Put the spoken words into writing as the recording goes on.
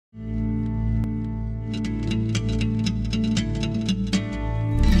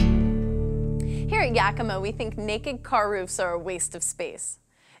Yakima, we think naked car roofs are a waste of space.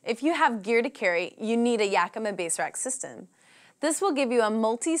 If you have gear to carry, you need a Yakima base rack system. This will give you a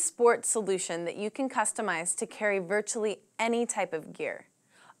multi-sport solution that you can customize to carry virtually any type of gear.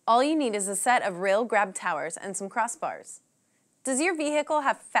 All you need is a set of Railgrab towers and some crossbars. Does your vehicle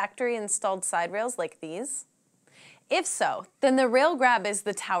have factory-installed side rails like these? If so, then the Railgrab is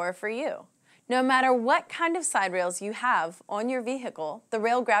the tower for you. No matter what kind of side rails you have on your vehicle, the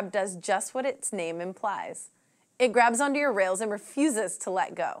Railgrab does just what its name implies. It grabs onto your rails and refuses to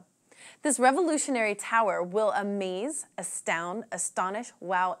let go. This revolutionary tower will amaze, astound, astonish,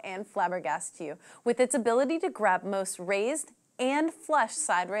 wow, and flabbergast you with its ability to grab most raised and flush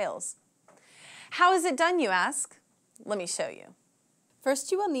side rails. How is it done, you ask? Let me show you.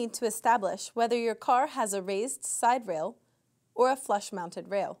 First, you will need to establish whether your car has a raised side rail or a flush-mounted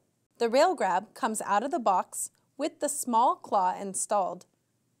rail. The Railgrab comes out of the box with the small claw installed.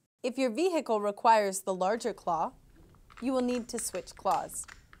 If your vehicle requires the larger claw, you will need to switch claws.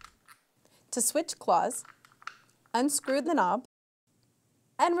 To switch claws, unscrew the knob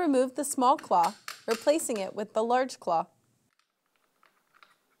and remove the small claw, replacing it with the large claw.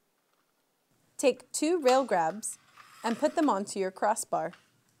 Take 2 Railgrabs and put them onto your crossbar.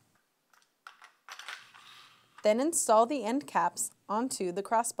 Then install the end caps onto the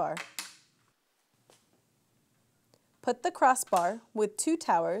crossbar. Put the crossbar with 2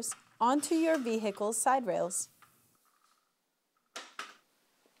 towers onto your vehicle's side rails.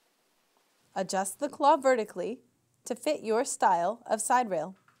 Adjust the claw vertically to fit your style of side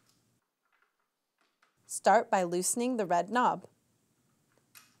rail. Start by loosening the red knob.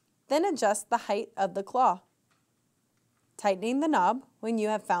 Then adjust the height of the claw, tightening the knob when you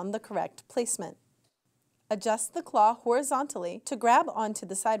have found the correct placement. Adjust the claw horizontally to grab onto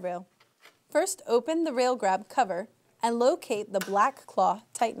the side rail. First, open the Railgrab cover and locate the black claw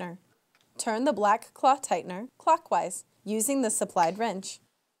tightener. Turn the black claw tightener clockwise using the supplied wrench.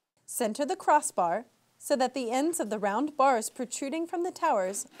 Center the crossbar so that the ends of the round bars protruding from the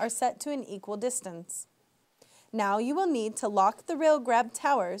towers are set to an equal distance. Now you will need to lock the Railgrab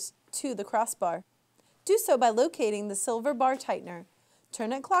towers to the crossbar. Do so by locating the silver bar tightener.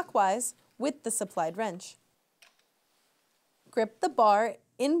 Turn it clockwise with the supplied wrench. Grip the bar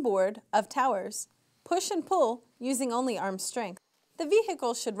inboard of towers. Push and pull using only arm strength. The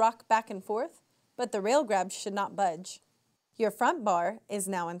vehicle should rock back and forth, but the Railgrab should not budge. Your front bar is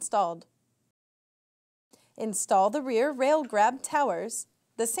now installed. Install the rear Railgrab towers,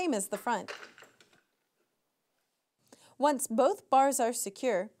 the same as the front. Once both bars are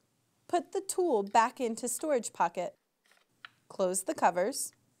secure, put the tool back into storage pocket. Close the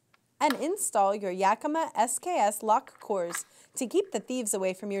covers and install your Yakima SKS lock cores to keep the thieves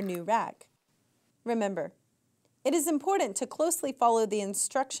away from your new rack. Remember, it is important to closely follow the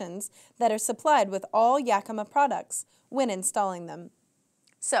instructions that are supplied with all Yakima products when installing them.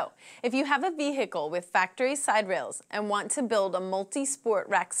 So, if you have a vehicle with factory side rails and want to build a multi-sport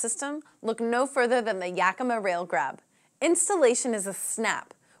rack system, look no further than the Yakima Railgrab. Installation is a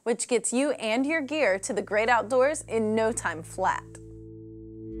snap, which gets you and your gear to the great outdoors in no time flat.